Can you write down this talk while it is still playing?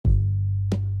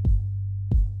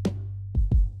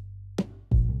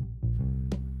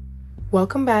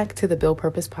Welcome back to the Build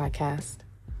Purpose Podcast.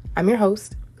 I'm your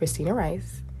host, Christina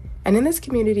Rice, and in this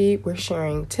community, we're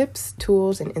sharing tips,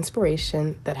 tools, and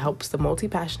inspiration that helps the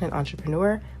multi-passionate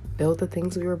entrepreneur build the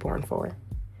things we were born for.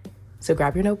 So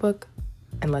grab your notebook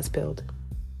and let's build.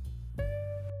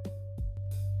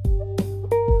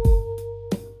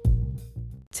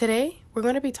 Today, we're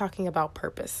going to be talking about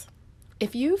purpose.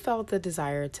 If you felt the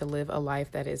desire to live a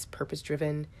life that is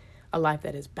purpose-driven, a life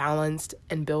that is balanced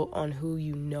and built on who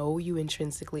you know you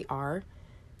intrinsically are,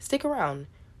 stick around.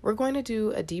 We're going to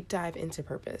do a deep dive into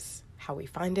purpose, how we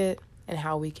find it, and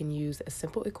how we can use a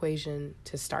simple equation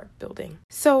to start building.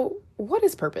 So, what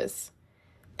is purpose?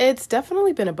 It's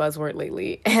definitely been a buzzword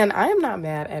lately, and I am not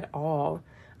mad at all.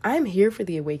 I'm here for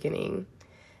the awakening.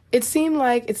 It seemed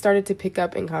like it started to pick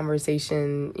up in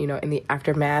conversation, in the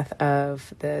aftermath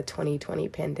of the 2020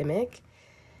 pandemic.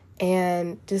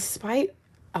 And despite,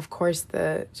 of course,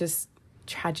 the just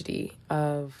tragedy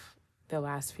of the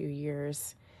last few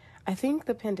years, I think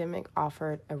the pandemic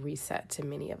offered a reset to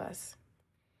many of us.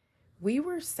 We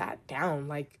were sat down,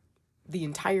 like the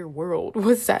entire world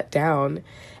was sat down,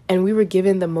 and we were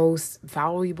given the most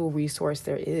valuable resource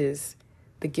there is,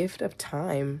 the gift of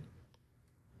time.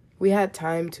 We had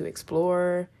time to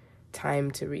explore,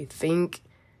 time to rethink,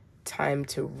 time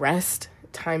to rest,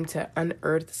 time to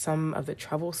unearth some of the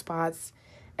trouble spots,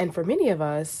 and for many of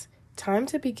us, time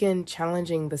to begin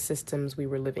challenging the systems we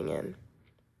were living in.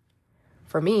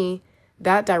 For me,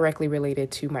 that directly related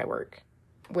to my work.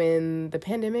 When the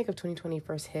pandemic of 2020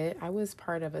 first hit, I was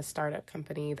part of a startup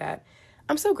company that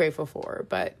I'm so grateful for,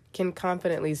 but can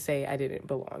confidently say I didn't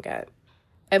belong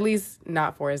at least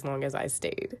not for as long as I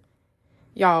stayed.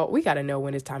 Y'all, we gotta know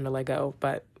when it's time to let go,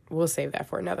 but we'll save that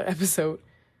for another episode.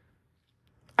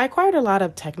 I acquired a lot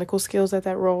of technical skills at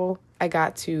that role. I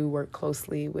got to work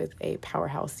closely with a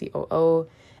powerhouse COO,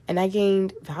 and I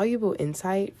gained valuable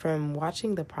insight from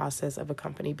watching the process of a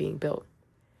company being built.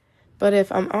 But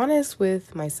if I'm honest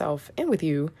with myself and with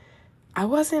you, I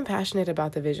wasn't passionate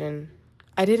about the vision.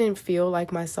 I didn't feel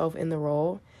like myself in the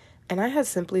role, and I had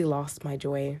simply lost my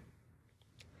joy.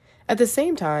 At the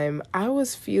same time, I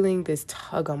was feeling this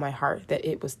tug on my heart that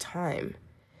it was time.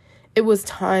 It was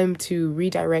time to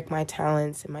redirect my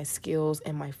talents and my skills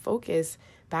and my focus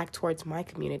back towards my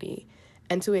community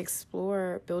and to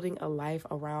explore building a life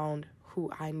around who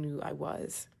I knew I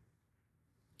was.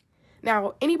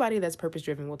 Now, anybody that's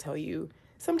purpose-driven will tell you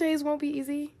some days won't be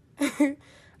easy.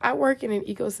 I work in an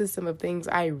ecosystem of things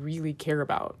I really care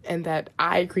about and that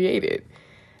I created.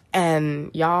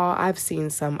 And y'all, I've seen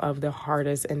some of the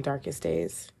hardest and darkest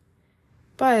days.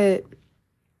 But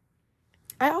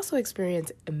I also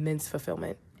experience immense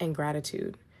fulfillment and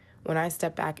gratitude when I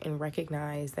step back and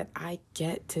recognize that I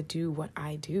get to do what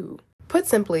I do. Put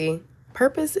simply,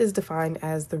 purpose is defined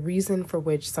as the reason for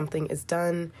which something is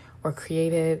done or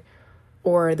created,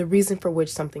 or the reason for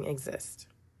which something exists.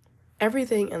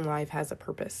 Everything in life has a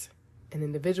purpose, an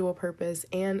individual purpose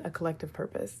and a collective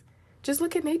purpose. Just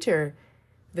look at nature.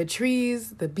 The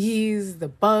trees, the bees, the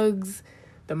bugs,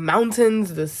 the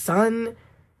mountains, the sun,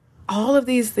 all of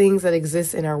these things that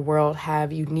exist in our world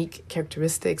have unique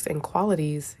characteristics and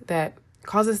qualities that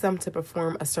causes them to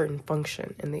perform a certain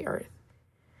function in the earth.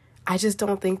 I just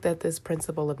don't think that this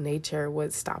principle of nature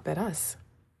would stop at us.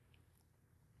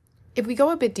 If we go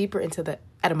a bit deeper into the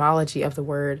etymology of the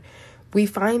word, we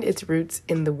find its roots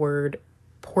in the word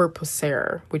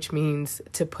porposere, which means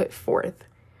to put forth,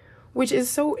 which is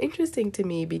so interesting to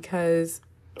me because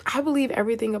I believe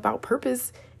everything about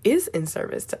purpose is in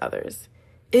service to others,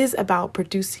 is about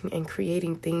producing and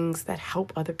creating things that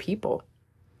help other people.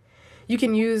 You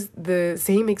can use the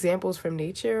same examples from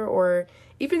nature or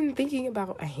even thinking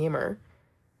about a hammer.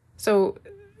 So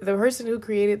the person who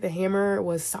created the hammer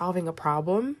was solving a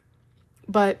problem,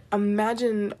 but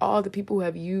imagine all the people who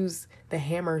have used the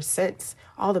hammer since,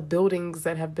 all the buildings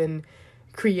that have been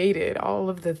created, all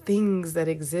of the things that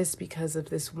exist because of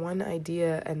this one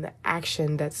idea and the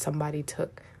action that somebody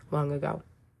took long ago.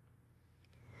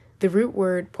 The root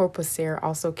word porposere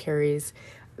also carries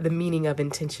the meaning of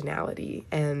intentionality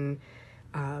and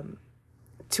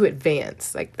to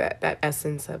advance, like that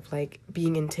essence of like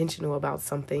being intentional about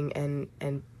something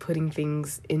and putting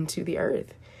things into the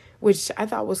earth, which I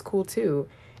thought was cool too.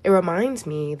 It reminds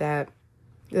me that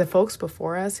the folks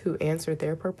before us who answered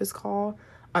their purpose call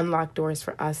unlock doors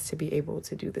for us to be able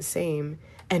to do the same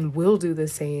and will do the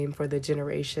same for the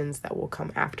generations that will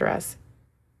come after us.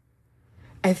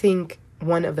 I think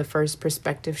one of the first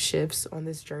perspective shifts on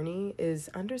this journey is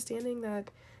understanding that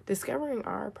discovering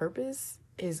our purpose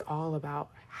is all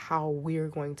about how we're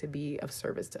going to be of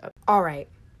service to others. All right,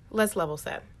 let's level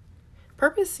set.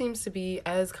 Purpose seems to be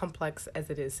as complex as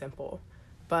it is simple,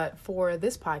 but for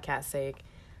this podcast's sake,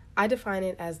 I define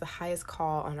it as the highest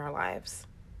call on our lives,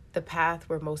 the path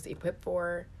we're most equipped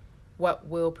for, what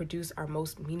will produce our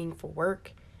most meaningful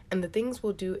work, and the things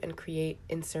we'll do and create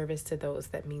in service to those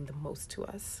that mean the most to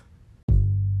us.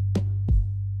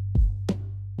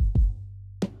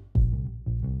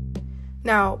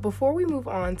 Now, before we move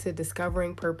on to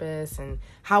discovering purpose and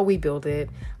how we build it,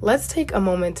 let's take a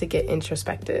moment to get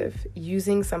introspective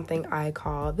using something I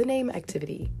call the name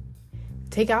activity.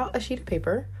 Take out a sheet of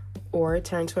paper or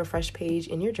turn to a fresh page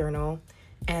in your journal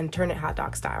and turn it hot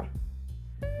dog style.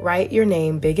 Write your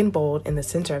name big and bold in the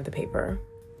center of the paper.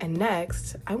 And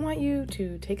next, I want you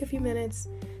to take a few minutes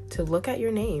to look at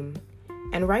your name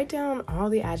and write down all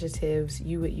the adjectives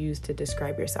you would use to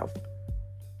describe yourself.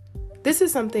 This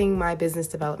is something my business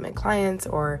development clients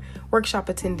or workshop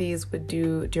attendees would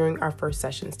do during our first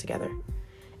sessions together.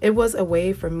 It was a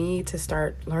way for me to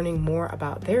start learning more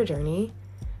about their journey,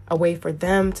 a way for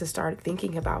them to start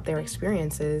thinking about their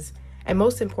experiences, and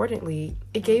most importantly,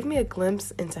 it gave me a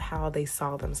glimpse into how they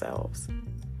saw themselves.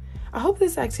 I hope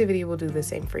this activity will do the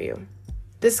same for you.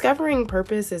 Discovering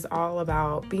purpose is all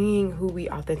about being who we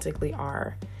authentically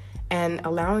are and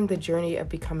allowing the journey of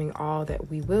becoming all that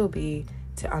we will be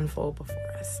to unfold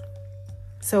before us.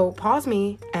 So pause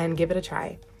me and give it a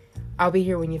try. I'll be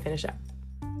here when you finish up.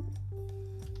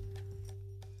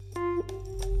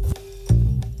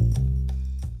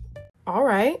 All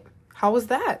right, how was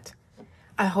that?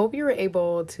 I hope you were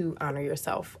able to honor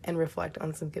yourself and reflect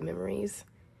on some good memories.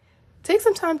 Take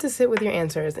some time to sit with your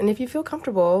answers, and if you feel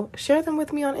comfortable, share them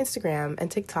with me on Instagram and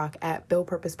TikTok at Build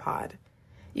Purpose Pod.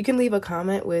 You can leave a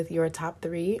comment with your top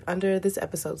 3 under this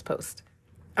episode's post.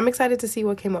 I'm excited to see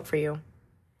what came up for you.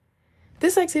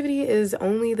 This activity is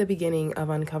only the beginning of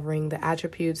uncovering the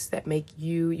attributes that make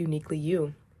you uniquely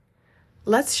you.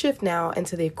 Let's shift now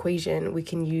into the equation we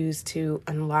can use to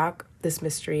unlock this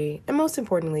mystery and, most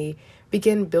importantly,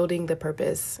 begin building the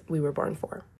purpose we were born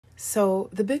for. So,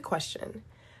 the big question,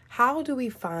 how do we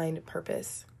find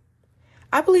purpose?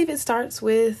 I believe it starts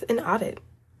with an audit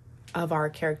of our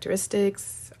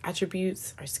characteristics,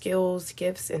 attributes, our skills,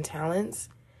 gifts, and talents.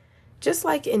 Just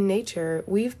like in nature,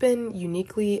 we've been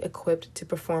uniquely equipped to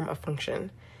perform a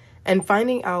function, and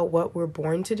finding out what we're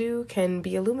born to do can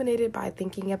be illuminated by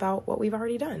thinking about what we've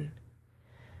already done.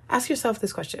 Ask yourself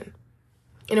this question.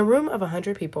 In a room of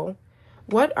 100 people,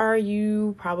 what are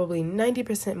you probably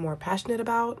 90% more passionate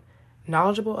about,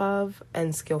 knowledgeable of,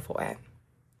 and skillful at?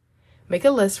 Make a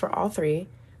list for all 3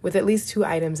 with at least 2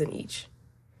 items in each.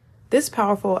 This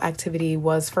powerful activity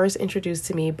was first introduced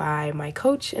to me by my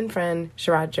coach and friend,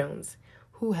 Sherrod Jones,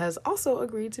 who has also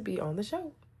agreed to be on the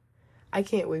show. I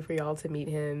can't wait for y'all to meet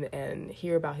him and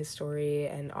hear about his story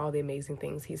and all the amazing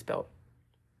things he's built.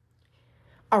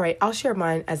 All right, I'll share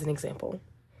mine as an example.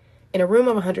 In a room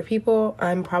of 100 people,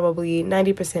 I'm probably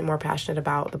 90% more passionate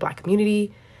about the Black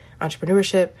community,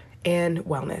 entrepreneurship, and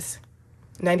wellness.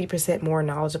 90% more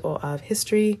knowledgeable of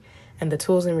history and the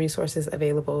tools and resources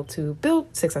available to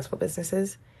build successful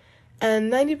businesses,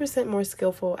 and 90% more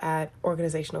skillful at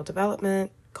organizational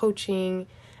development, coaching,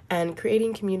 and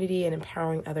creating community and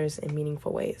empowering others in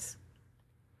meaningful ways.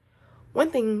 One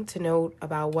thing to note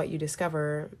about what you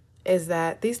discover is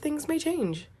that these things may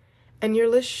change, and your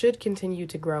list should continue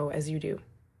to grow as you do.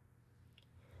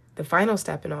 The final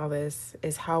step in all this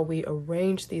is how we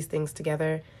arrange these things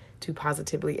together to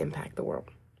positively impact the world.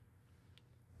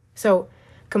 So,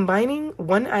 combining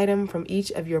one item from each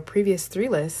of your previous 3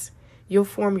 lists, you'll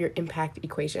form your impact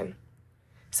equation.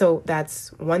 So that's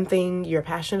one thing you're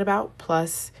passionate about,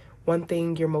 plus one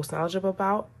thing you're most knowledgeable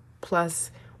about,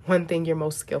 plus one thing you're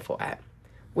most skillful at,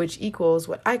 which equals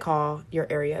what I call your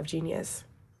area of genius.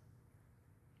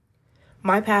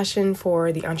 My passion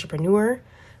for the entrepreneur,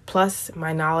 plus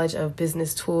my knowledge of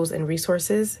business tools and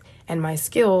resources, and my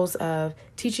skills of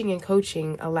teaching and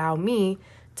coaching allow me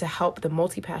to help the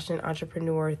multi-passionate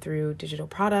entrepreneur through digital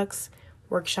products,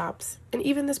 workshops, and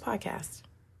even this podcast.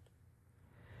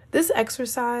 This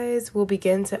exercise will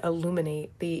begin to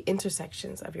illuminate the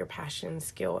intersections of your passion,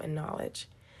 skill, and knowledge,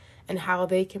 and how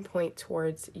they can point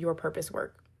towards your purpose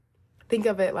work. Think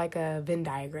of it like a Venn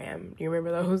diagram. You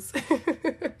remember those?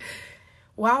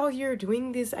 While you're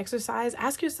doing this exercise,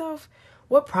 ask yourself,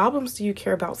 what problems do you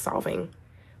care about solving?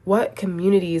 What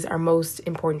communities are most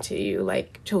important to you,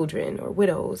 like children or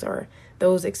widows or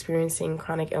those experiencing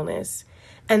chronic illness?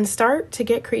 And start to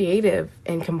get creative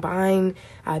and combine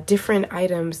different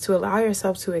items to allow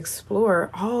yourself to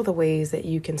explore all the ways that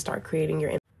you can start creating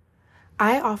your impact.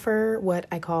 I offer what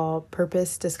I call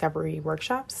purpose discovery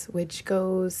workshops, which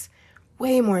goes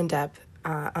way more in depth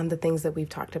on the things that we've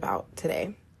talked about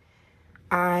today.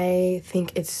 I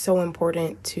think it's so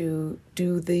important to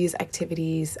do these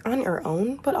activities on your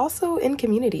own, but also in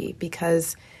community,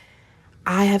 because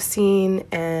I have seen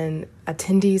and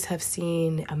attendees have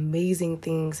seen amazing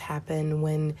things happen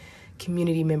when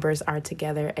community members are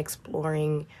together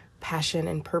exploring passion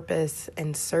and purpose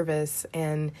and service,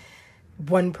 and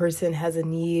one person has a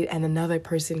need and another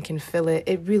person can fill it.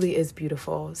 It really is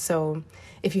beautiful. So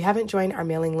if you haven't joined our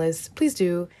mailing list, please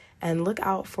do, and look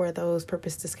out for those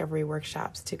purpose discovery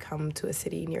workshops to come to a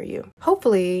city near you.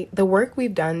 Hopefully, the work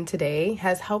we've done today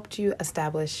has helped you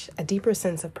establish a deeper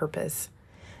sense of purpose.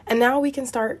 And now we can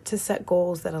start to set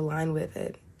goals that align with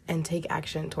it and take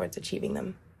action towards achieving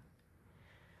them.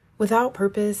 Without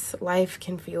purpose, life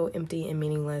can feel empty and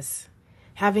meaningless.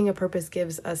 Having a purpose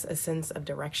gives us a sense of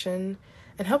direction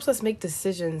and helps us make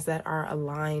decisions that are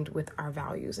aligned with our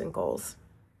values and goals.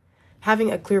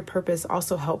 Having a clear purpose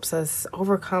also helps us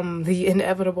overcome the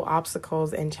inevitable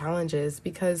obstacles and challenges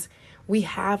because we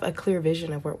have a clear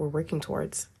vision of what we're working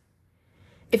towards.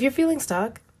 If you're feeling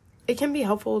stuck, it can be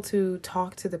helpful to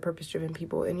talk to the purpose-driven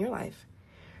people in your life.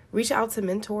 Reach out to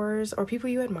mentors or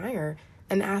people you admire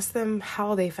and ask them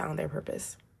how they found their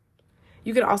purpose.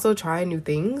 You can also try new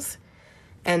things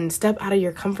and step out of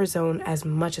your comfort zone as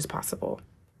much as possible.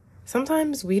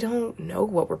 Sometimes we don't know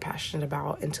what we're passionate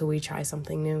about until we try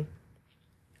something new.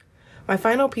 My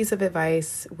final piece of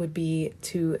advice would be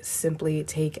to simply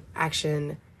take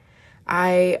action.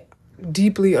 I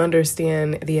deeply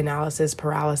understand the analysis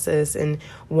paralysis and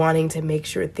wanting to make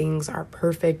sure things are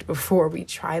perfect before we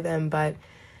try them. But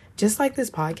just like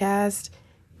this podcast,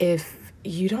 if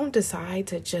you don't decide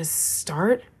to just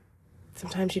start,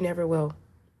 sometimes you never will.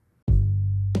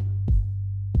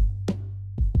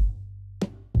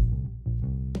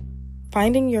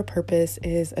 Finding your purpose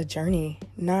is a journey,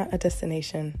 not a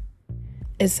destination.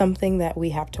 It's something that we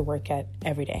have to work at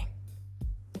every day.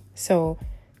 So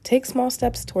take small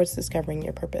steps towards discovering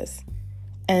your purpose.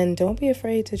 And don't be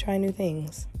afraid to try new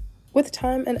things. With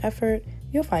time and effort,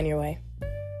 you'll find your way.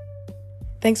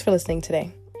 Thanks for listening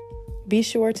today. Be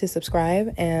sure to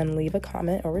subscribe and leave a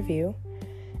comment or review.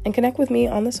 And connect with me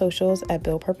on the socials at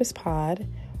Build Purpose Pod,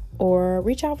 or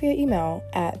reach out via email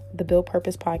at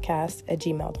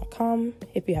thebuildpurposepodcast@gmail.com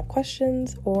if you have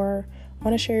questions or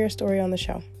want to share your story on the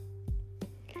show.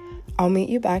 I'll meet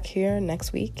you back here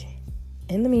next week.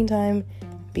 In the meantime,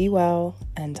 be well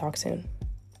and talk soon.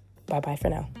 Bye-bye for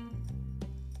now.